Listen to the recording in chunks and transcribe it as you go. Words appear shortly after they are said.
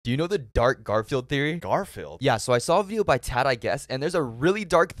Do you know the dark Garfield theory? Garfield? Yeah, so I saw a video by Tad, I guess, and there's a really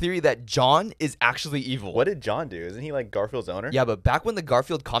dark theory that John is actually evil. What did John do? Isn't he like Garfield's owner? Yeah, but back when the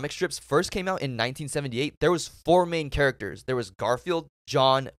Garfield comic strips first came out in 1978, there was 4 main characters. There was Garfield,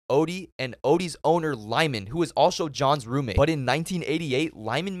 John, Odie, and Odie's owner, Lyman, who was also John's roommate. But in 1988,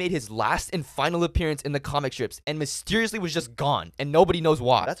 Lyman made his last and final appearance in the comic strips and mysteriously was just gone, and nobody knows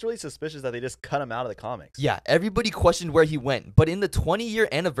why. That's really suspicious that they just cut him out of the comics. Yeah, everybody questioned where he went, but in the 20-year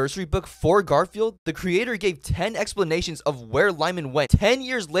anniversary book for Garfield, the creator gave 10 explanations of where Lyman went 10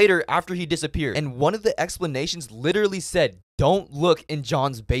 years later after he disappeared. And one of the explanations literally said, "Don't look in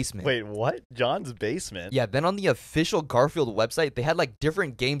John's basement." Wait, what? John's basement? Yeah, then on the official Garfield website, they had like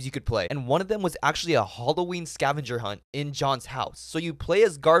different games you could play. And one of them was actually a Halloween scavenger hunt in John's house. So you play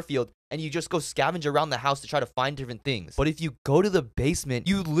as Garfield and you just go scavenge around the house to try to find different things. But if you go to the basement,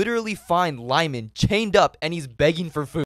 you literally find Lyman chained up and he's begging for food.